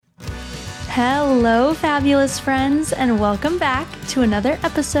Hello, fabulous friends, and welcome back to another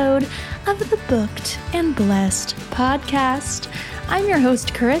episode of the Booked and Blessed podcast. I'm your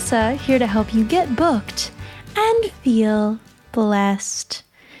host, Carissa, here to help you get booked and feel blessed.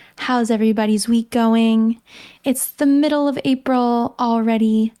 How's everybody's week going? It's the middle of April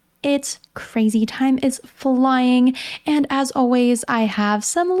already. It's crazy. Time is flying. And as always, I have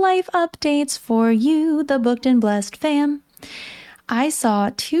some life updates for you, the Booked and Blessed fam. I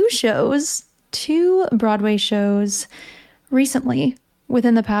saw two Broadway shows recently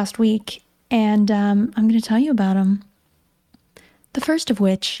within the past week, and I'm going to tell you about them. The first of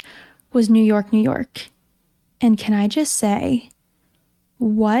which was New York, New York. And can I just say,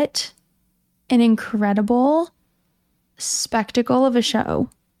 what an incredible spectacle of a show.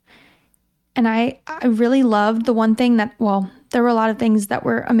 And I really loved the one thing that, there were a lot of things that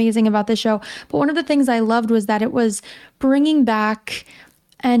were amazing about this show, but one of the things I loved was that it was bringing back,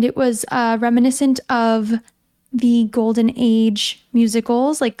 and it was reminiscent of the golden age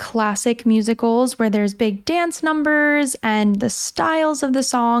musicals, like classic musicals where there's big dance numbers and the styles of the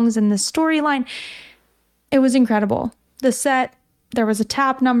songs and the storyline. It was incredible. The set, there was a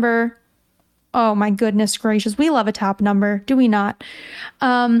tap number. Oh my goodness gracious. We love a tap number, do we not?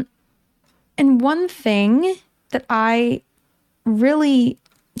 And one thing that I really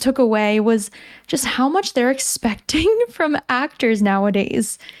took away was just how much they're expecting from actors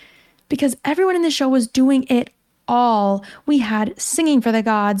nowadays, because everyone in the show was doing it all. We had singing for the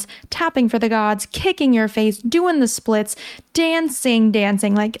gods, tapping for the gods, kicking your face, doing the splits, dancing,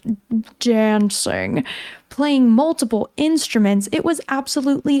 playing multiple instruments. It was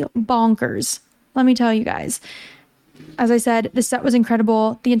absolutely bonkers. Let me tell you guys. As I said, the set was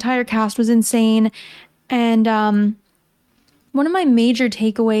incredible. The entire cast was insane. And one of my major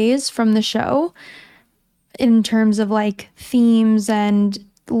takeaways from the show, in terms of like themes and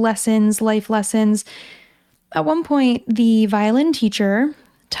lessons, life lessons, at one point, the violin teacher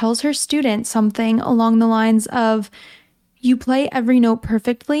tells her student something along the lines of, you play every note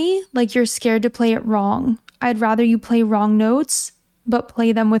perfectly, like you're scared to play it wrong. I'd rather you play wrong notes, but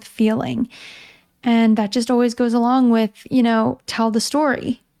play them with feeling. And that just always goes along with, tell the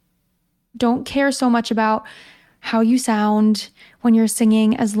story. Don't care so much about how you sound when you're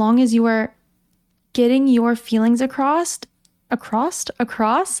singing, as long as you are getting your feelings across,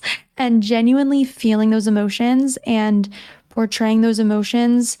 and genuinely feeling those emotions and portraying those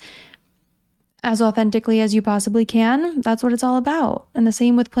emotions as authentically as you possibly can. That's what it's all about. And the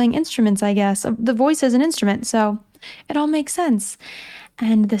same with playing instruments, I guess. The voice is an instrument, so it all makes sense.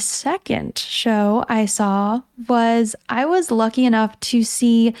 And the second show I saw was, I was lucky enough to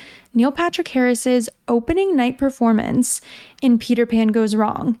see Neil Patrick Harris's opening night performance in Peter Pan Goes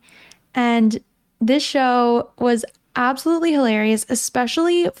Wrong. And this show was absolutely hilarious,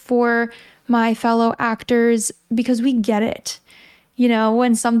 especially for my fellow actors, because we get it.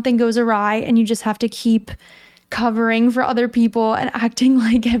 When something goes awry and you just have to keep covering for other people and acting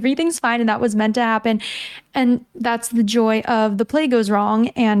like everything's fine and that was meant to happen. And that's the joy of The Play Goes Wrong,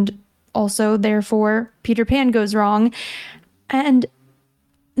 and also therefore Peter Pan Goes Wrong. And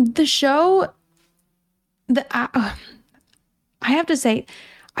the show, I have to say,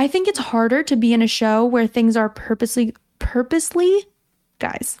 I think it's harder to be in a show where things are purposely,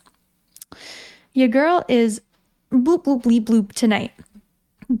 guys, your girl is bloop, bloop, bleep, bloop tonight.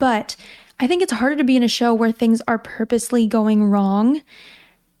 But I think it's harder to be in a show where things are purposely going wrong,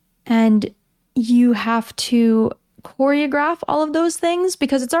 and you have to choreograph all of those things,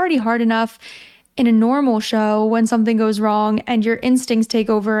 because it's already hard enough in a normal show when something goes wrong and your instincts take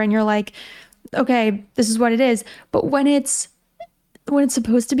over and you're like, okay, this is what it is. But when it's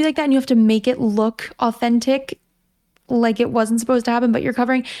supposed to be like that and you have to make it look authentic, like it wasn't supposed to happen, but you're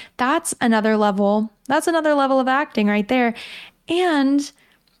covering, that's another level. That's another level of acting right there. And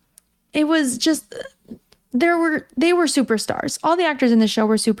it was just, they were superstars. All the actors in the show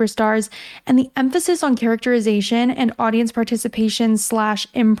were superstars, and the emphasis on characterization and audience participation /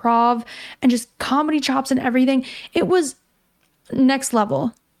 improv and just comedy chops and everything, it was next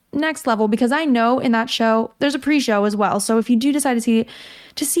level, because I know in that show, there's a pre-show as well. So if you do decide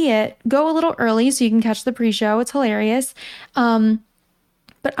to see it, go a little early so you can catch the pre-show. It's hilarious.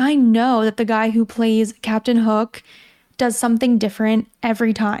 But I know that the guy who plays Captain Hook does something different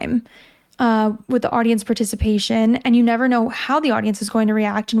every time with the audience participation, and you never know how the audience is going to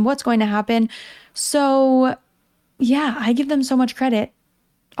react and what's going to happen. So yeah, I give them so much credit.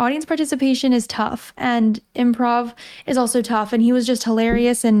 Audience participation is tough, and improv is also tough, and he was just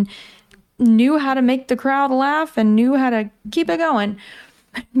hilarious and knew how to make the crowd laugh and knew how to keep it going.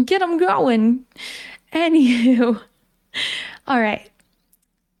 Get them going. Anywho. All right.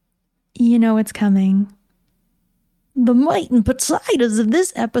 know it's coming. The meat and potatoes of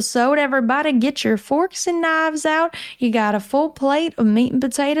this episode. Everybody get your forks and knives out. You got a full plate of meat and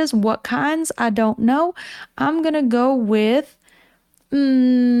potatoes. What kinds? I don't know. I'm going to go with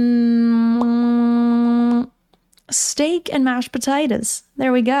steak and mashed potatoes.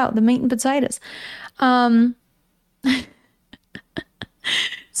 There we go. The meat and potatoes.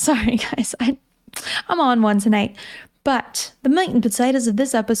 Sorry, guys. I'm on one tonight. But the meat and potatoes of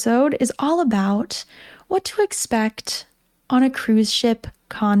this episode is all about what to expect on a cruise ship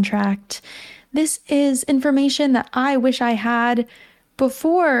contract. This is information that I wish I had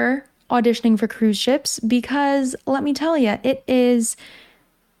before auditioning for cruise ships, because let me tell you, it is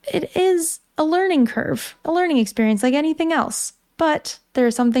a learning curve, a learning experience like anything else. But there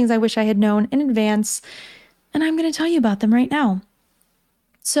are some things I wish I had known in advance, and I'm going to tell you about them right now.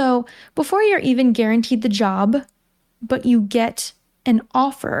 So before you're even guaranteed the job, but you get an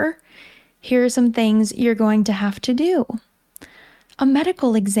offer, here are some things you're going to have to do. A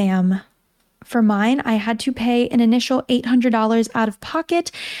medical exam. For mine, I had to pay an initial $800 out of pocket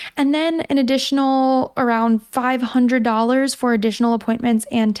and then an additional around $500 for additional appointments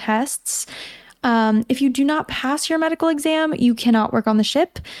and tests. If you do not pass your medical exam, you cannot work on the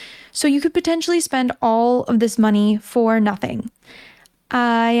ship. So you could potentially spend all of this money for nothing.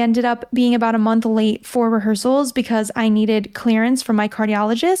 I ended up being about a month late for rehearsals because I needed clearance from my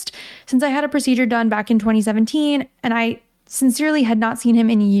cardiologist since I had a procedure done back in 2017 and I sincerely had not seen him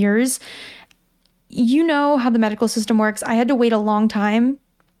in years. You know how the medical system works. I had to wait a long time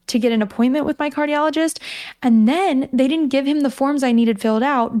to get an appointment with my cardiologist, and then they didn't give him the forms I needed filled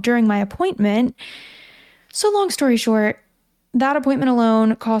out during my appointment. So long story short, that appointment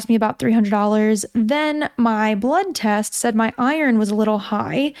alone cost me about $300. Then my blood test said my iron was a little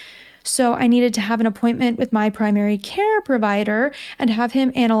high, so I needed to have an appointment with my primary care provider and have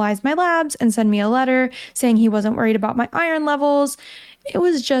him analyze my labs and send me a letter saying he wasn't worried about my iron levels. It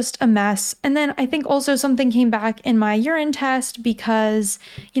was just a mess. And then I think also something came back in my urine test because,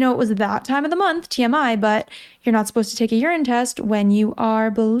 it was that time of the month, TMI, but you're not supposed to take a urine test when you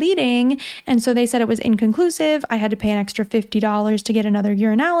are bleeding. And so they said it was inconclusive. I had to pay an extra $50 to get another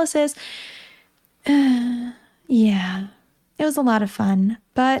urinalysis. Yeah, it was a lot of fun,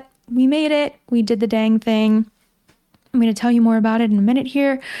 but we made it. We did the dang thing. I'm going to tell you more about it in a minute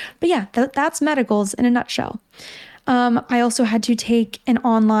here. But yeah, that's medicals in a nutshell. I also had to take an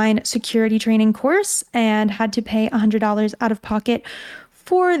online security training course and had to pay $100 out of pocket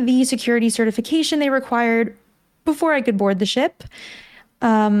for the security certification they required before I could board the ship.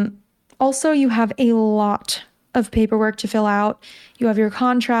 Also, you have a lot of paperwork to fill out. You have your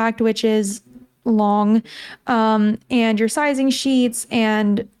contract, which is long, and your sizing sheets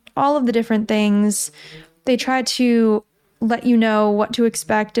and all of the different things. They try to let you know what to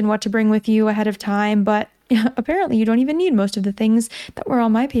expect and what to bring with you ahead of time, but apparently you don't even need most of the things that were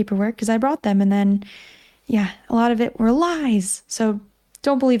on my paperwork because I brought them, and then a lot of it were lies. So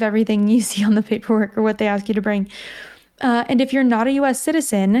don't believe everything you see on the paperwork or what they ask you to bring. And if you're not a US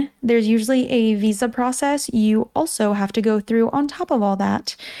citizen, there's usually a visa process you also have to go through on top of all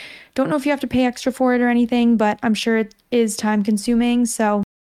that. Don't know if you have to pay extra for it or anything, but I'm sure it is time consuming. So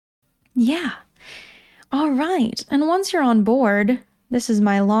yeah. All right. And once you're on board, this is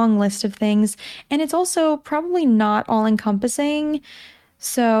my long list of things, and it's also probably not all encompassing.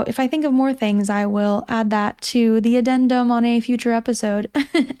 So if I think of more things, I will add that to the addendum on a future episode,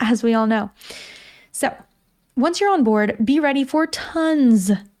 as we all know. So once you're on board, be ready for tons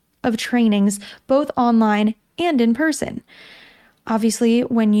of trainings, both online and in person. Obviously,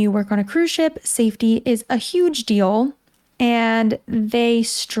 when you work on a cruise ship, safety is a huge deal. And they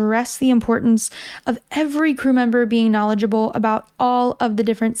stress the importance of every crew member being knowledgeable about all of the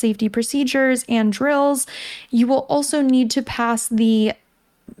different safety procedures and drills. You will also need to pass the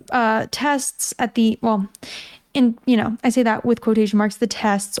tests at I say that with quotation marks, the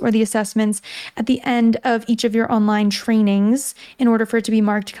tests or the assessments at the end of each of your online trainings in order for it to be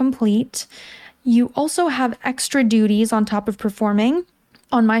marked complete. You also have extra duties on top of performing.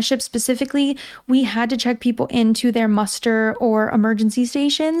 On my ship specifically, we had to check people into their muster or emergency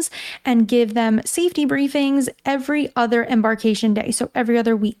stations and give them safety briefings every other embarkation day, so every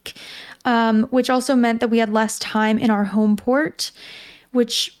other week, which also meant that we had less time in our home port,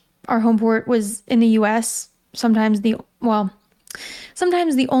 which our home port was in the US, sometimes the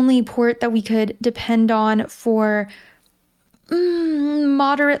only port that we could depend on for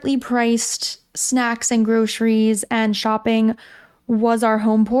moderately priced snacks and groceries and shopping was our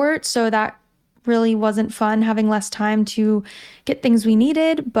home port, so that really wasn't fun having less time to get things we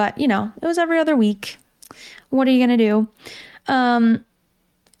needed, but it was every other week. What are you gonna do?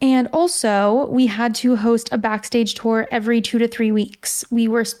 And also, we had to host a backstage tour every 2 to 3 weeks. We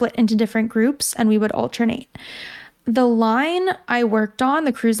were split into different groups and we would alternate. The line I worked on,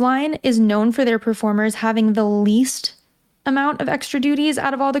 the cruise line, is known for their performers having the least amount of extra duties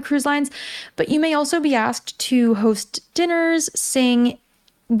out of all the cruise lines, but you may also be asked to host dinners, sing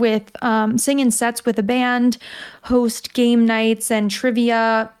in sets with a band, host game nights and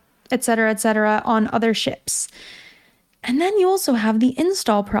trivia, etc., on other ships. And then you also have the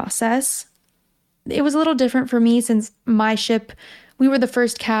install process. It was a little different for me since my ship, we were the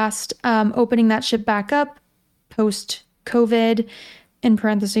first cast opening that ship back up post COVID, in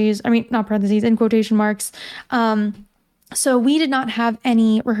parentheses, not parentheses, in quotation marks. So we did not have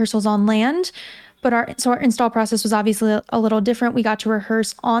any rehearsals on land, but our install process was obviously a little different. We got to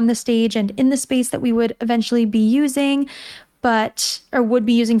rehearse on the stage and in the space that we would eventually be using, or would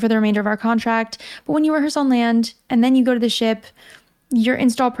be using for the remainder of our contract. But when you rehearse on land and then you go to the ship, your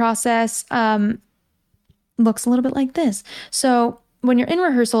install process looks a little bit like this. So when you're in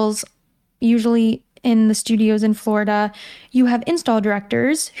rehearsals, usually in the studios in Florida, you have install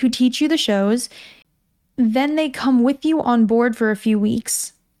directors who teach you the shows. Then they come with you on board for a few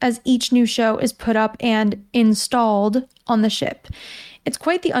weeks as each new show is put up and installed on the ship. It's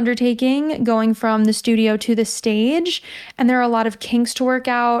quite the undertaking going from the studio to the stage, and there are a lot of kinks to work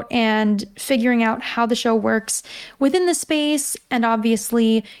out and figuring out how the show works within the space. And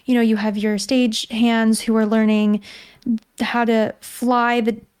obviously, you have your stage hands who are learning how to fly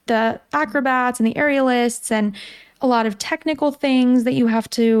the acrobats and the aerialists, and a lot of technical things that you have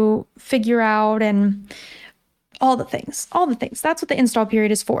to figure out, and all the things. That's what the install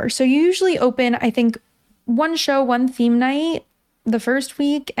period is for. So you usually open, I think, one show, one theme night the first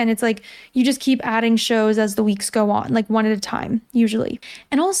week, and it's like you just keep adding shows as the weeks go on, like one at a time, usually.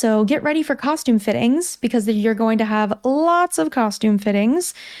 And also get ready for costume fittings, because you're going to have lots of costume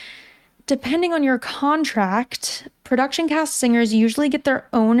fittings. Depending on your contract, production cast singers usually get their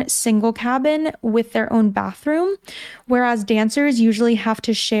own single cabin with their own bathroom, whereas dancers usually have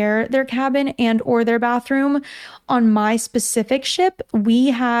to share their cabin and or their bathroom. On my specific ship, we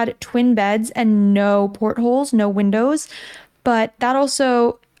had twin beds and no portholes, no windows, but that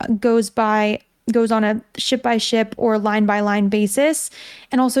also goes on a ship by ship or line by line basis,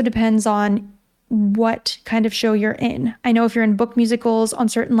 and also depends on what kind of show you're in. I know if you're in book musicals, on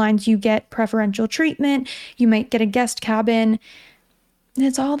certain lines you get preferential treatment. You might get a guest cabin.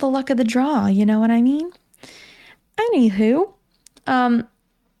 It's all the luck of the draw, you know what I mean? Anywho,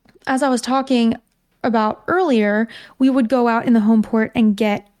 as I was talking about earlier, we would go out in the home port and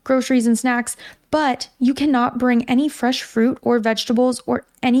get groceries and snacks, but you cannot bring any fresh fruit or vegetables or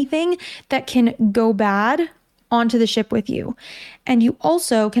anything that can go bad onto the ship with you. And you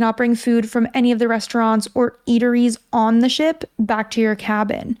also cannot bring food from any of the restaurants or eateries on the ship back to your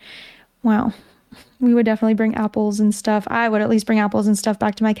cabin. Wow. We would definitely bring apples and stuff. I would at least bring apples and stuff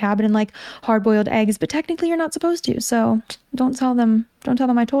back to my cabin, and like hard-boiled eggs, but technically you're not supposed to. So don't tell them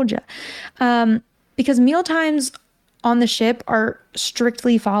I told you. Because meal times on the ship are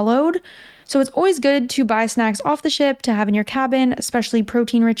strictly followed. So it's always good to buy snacks off the ship to have in your cabin, especially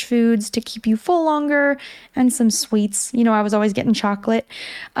protein-rich foods to keep you full longer, and some sweets. I was always getting chocolate.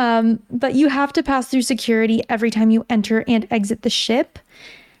 But you have to pass through security every time you enter and exit the ship.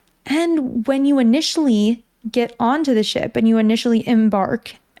 And when you initially get onto the ship and you initially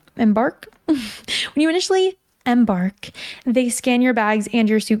embark, they scan your bags and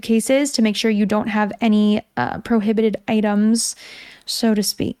your suitcases to make sure you don't have any prohibited items, so to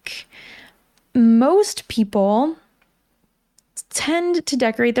speak. Most people tend to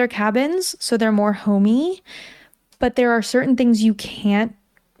decorate their cabins so they're more homey, but there are certain things you can't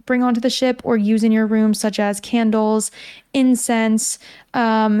bring onto the ship or use in your room, such as candles, incense,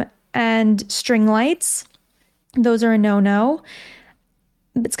 and string lights. Those are a no-no.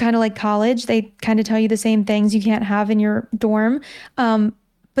 It's kind of like college. They kind of tell you the same things you can't have in your dorm.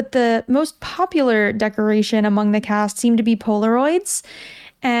 But the most popular decoration among the cast seem to be Polaroids.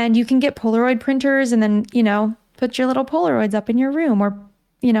 And you can get Polaroid printers and then, put your little Polaroids up in your room, or,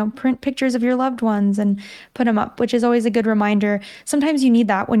 print pictures of your loved ones and put them up, which is always a good reminder. Sometimes you need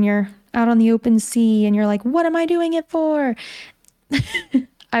that when you're out on the open sea and you're like, what am I doing it for?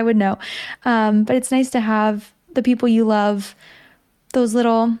 I would know. But it's nice to have the people you love, those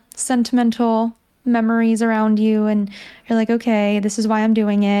little sentimental memories around you, and you're like, okay, this is why I'm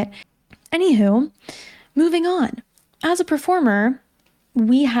doing it. Anywho, moving on. As a performer,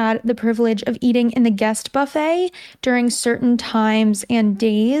 we had the privilege of eating in the guest buffet during certain times and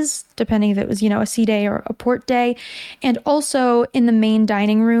days, depending if it was, a sea day or a port day, and also in the main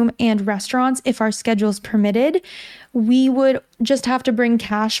dining room and restaurants if our schedules permitted. We would just have to bring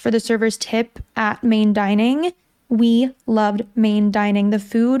cash for the server's tip at main dining. We loved main dining. The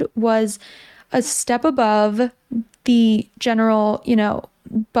food was a step above the general,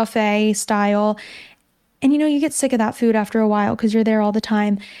 buffet style. And you get sick of that food after a while because you're there all the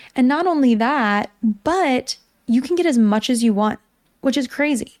time. And not only that, but you can get as much as you want, which is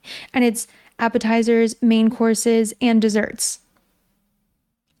crazy. And it's appetizers, main courses, and desserts.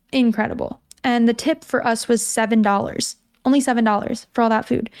 Incredible. And the tip for us was $7. Only $7 for all that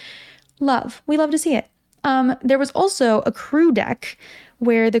food. We love to see it. There was also a crew deck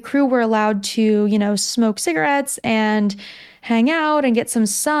where the crew were allowed to, smoke cigarettes and hang out and get some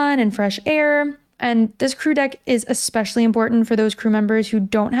sun and fresh air. And this crew deck is especially important for those crew members who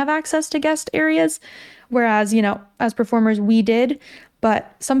don't have access to guest areas. Whereas, as performers, we did.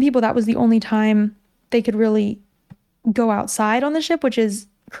 But some people, that was the only time they could really go outside on the ship, which is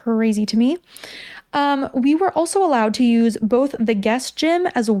crazy to me. We were also allowed to use both the guest gym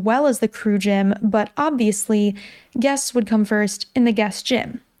as well as the crew gym, but obviously guests would come first in the guest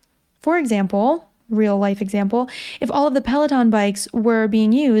gym. For example, real life example, if all of the Peloton bikes were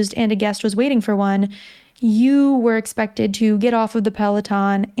being used and a guest was waiting for one, you were expected to get off of the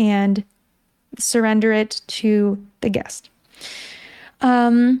Peloton and surrender it to the guest.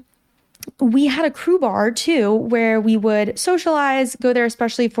 We had a crew bar too, where we would socialize, go there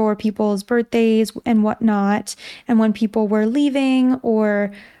especially for people's birthdays and whatnot. And when people were leaving,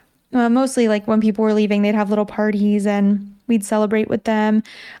 or mostly like when people were leaving, they'd have little parties and we'd celebrate with them.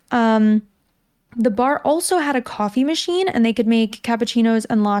 The bar also had a coffee machine and they could make cappuccinos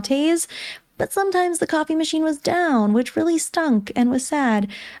and lattes, but sometimes the coffee machine was down, which really stunk and was sad.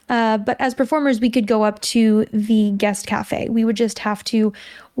 But as performers, we could go up to the guest cafe. We would just have to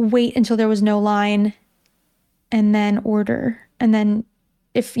wait until there was no line and then order. And then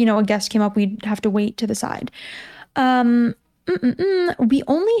if, a guest came up, we'd have to wait to the side. We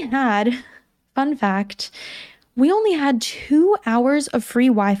only had, fun fact, we only had 2 hours of free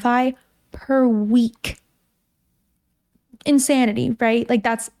Wi-Fi per week. Insanity, right? Like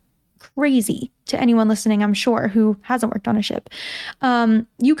that's crazy to anyone listening, I'm sure, who hasn't worked on a ship.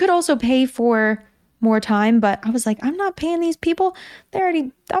 You could also pay for more time, but I was like, I'm not paying these people.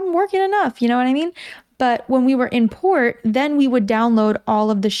 I'm working enough. You know what I mean? But when we were in port, then we would download all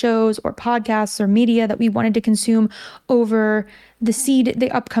of the shows or podcasts or media that we wanted to consume over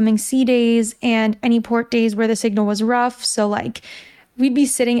the upcoming sea days and any port days where the signal was rough. So like we'd be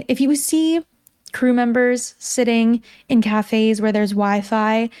sitting, if you see crew members sitting in cafes where there's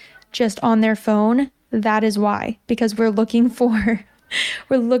Wi-Fi just on their phone, that is why, because we're looking to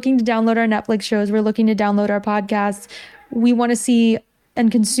download our Netflix shows. We're looking to download our podcasts. We want to see and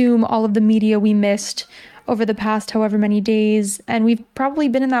consume all of the media we missed over the past however many days. And we've probably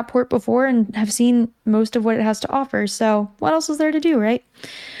been in that port before and have seen most of what it has to offer. So what else is there to do, right?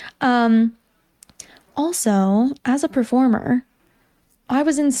 Also, as a performer, I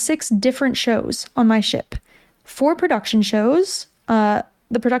was in 6 different shows on my ship. 4 production shows. The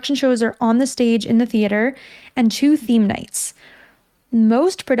production shows are on the stage in the theater, and 2 theme nights.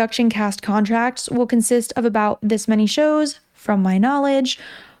 Most production cast contracts will consist of about this many shows, from my knowledge,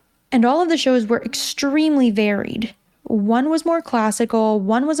 and all of the shows were extremely varied. One was more classical,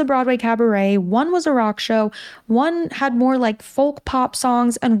 one was a Broadway cabaret, one was a rock show, one had more like folk pop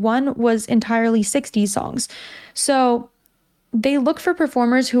songs, and one was entirely 60s songs. So they look for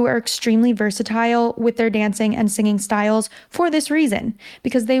performers who are extremely versatile with their dancing and singing styles for this reason,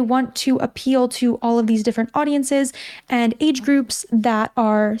 because they want to appeal to all of these different audiences and age groups that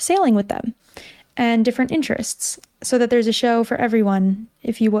are sailing with them and different interests, so that there's a show for everyone,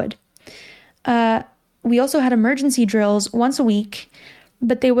 if you would. We also had emergency drills once a week,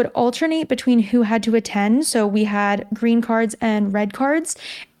 but they would alternate between who had to attend. So we had green cards and red cards,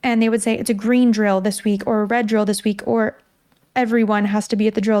 and they would say it's a green drill this week or a red drill this week, or everyone has to be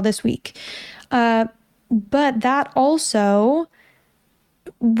at the drill this week. But that also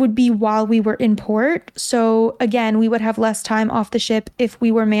would be while we were in port. So again, we would have less time off the ship if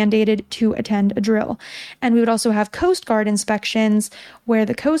we were mandated to attend a drill. And we would also have Coast Guard inspections where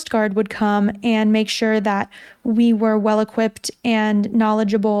the Coast Guard would come and make sure that we were well equipped and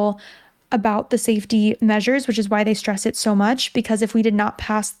knowledgeable about the safety measures, which is why they stress it so much, because if we did not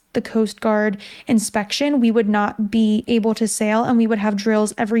pass the Coast Guard inspection, we would not be able to sail, and we would have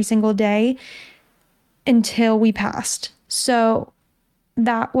drills every single day until we passed. So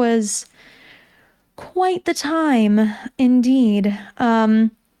that was quite the time indeed.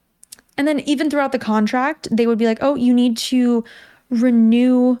 And then even throughout the contract, they would be like, oh, you need to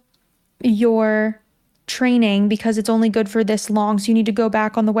renew your training because it's only good for this long. So you need to go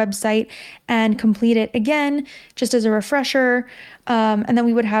back on the website and complete it again, just as a refresher. And then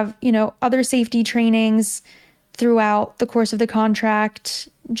we would have, other safety trainings throughout the course of the contract,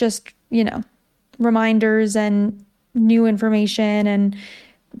 just, reminders and new information and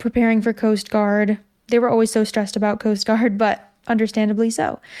preparing for Coast Guard. They were always so stressed about Coast Guard, but understandably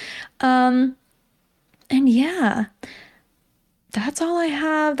so. And yeah, that's all I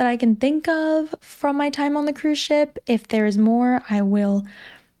have that I can think of from my time on the cruise ship. If there's more, I will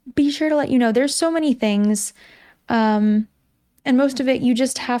be sure to let you know. There's so many things. And most of it, you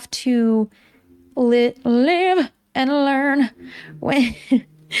just have to live and learn when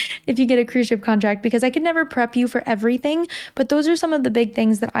if you get a cruise ship contract, because I could never prep you for everything. But those are some of the big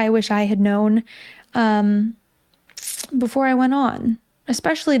things that I wish I had known before I went on,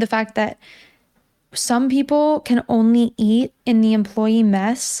 especially the fact that some people can only eat in the employee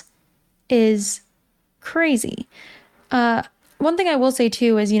mess is crazy. One thing I will say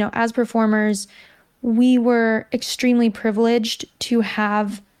too is, as performers, we were extremely privileged to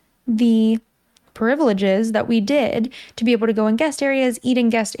have the privileges that we did to be able to go in guest areas, eat in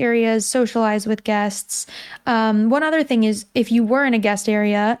guest areas, socialize with guests. One other thing is, if you were in a guest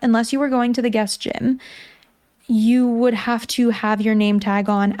area, unless you were going to the guest gym, you would have to have your name tag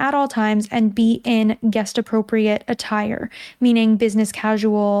on at all times and be in guest appropriate attire, meaning business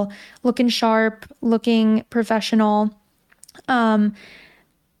casual, looking sharp, looking professional. And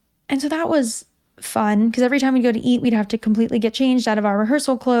so that was fun because every time we'd go to eat, we'd have to completely get changed out of our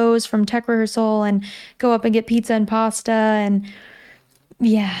rehearsal clothes from tech rehearsal and go up and get pizza and pasta. And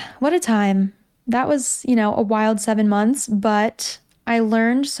yeah, what a time. That was, a wild 7 months, but I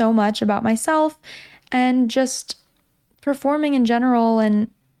learned so much about myself and just performing in general.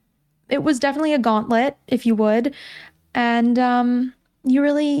 And it was definitely a gauntlet, if you would. And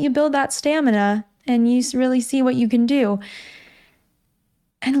you build that stamina and you really see what you can do.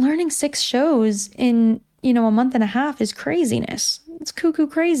 And learning 6 shows in, a month and a half is craziness. It's cuckoo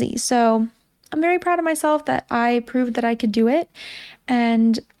crazy. So I'm very proud of myself that I proved that I could do it.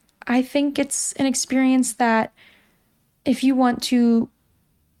 And I think it's an experience that if you want to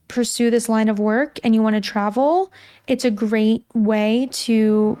pursue this line of work and you want to travel, it's a great way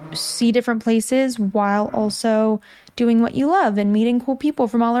to see different places while also doing what you love and meeting cool people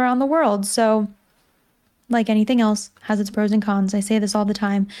from all around the world. So like anything else, has its pros and cons. I say this all the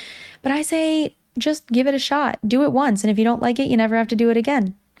time, but I say just give it a shot. Do it once. And if you don't like it, you never have to do it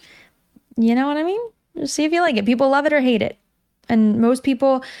again. You know what I mean? Just see if you like it. People love it or hate it. And most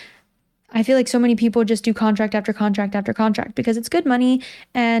people, I feel like so many people just do contract after contract after contract because it's good money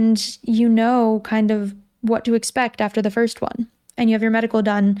and kind of what to expect after the first one. And you have your medical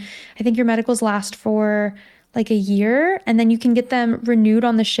done. I think your medicals last for like a year, and then you can get them renewed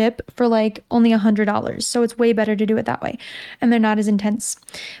on the ship for like only $100. So it's way better to do it that way. And they're not as intense.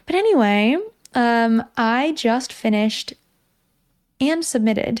 But anyway, I just finished and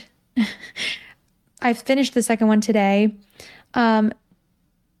submitted. I finished the second one today. I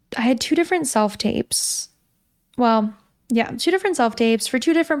had 2 different self-tapes. Well, yeah, 2 different self-tapes for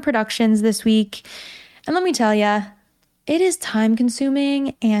 2 different productions this week. And let me tell you, it is time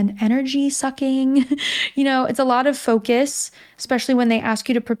consuming and energy sucking. It's a lot of focus, especially when they ask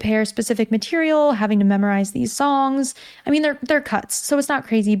you to prepare specific material, having to memorize these songs. I mean, they're cuts, so it's not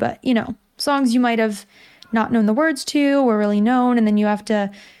crazy, but songs you might have not known the words to or really known, and then you have to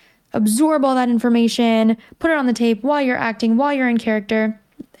absorb all that information, put it on the tape while you're acting, while you're in character.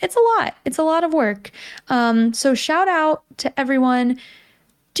 It's a lot. It's a lot of work. So shout out to everyone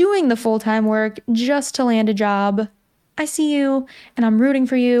doing the full-time work just to land a job. I see you, and I'm rooting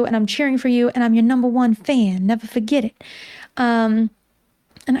for you, and I'm cheering for you, and I'm your number 1 fan. Never forget it. And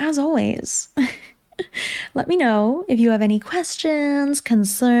as always, let me know if you have any questions,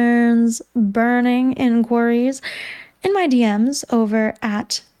 concerns, burning inquiries in my DMs over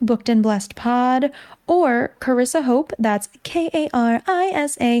at Booked and Blessed Pod or Carissa Hope, that's KarisaHope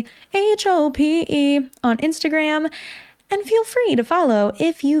on Instagram. And feel free to follow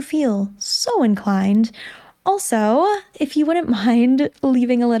if you feel so inclined. Also, if you wouldn't mind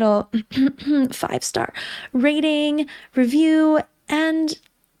leaving a little 5-star rating, review, and,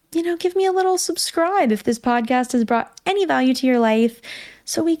 give me a little subscribe if this podcast has brought any value to your life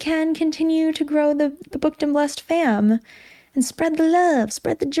so we can continue to grow the Booked and Blessed fam and spread the love,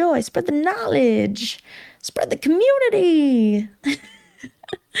 spread the joy, spread the knowledge, spread the community.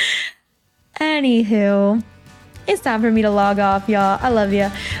 Anywho, It's time for me to log off, y'all. I love you.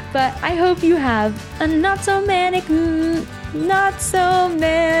 But I hope you have a not so manic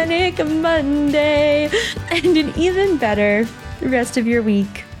Monday and an even better rest of your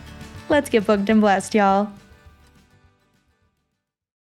week. Let's get booked and blessed, y'all.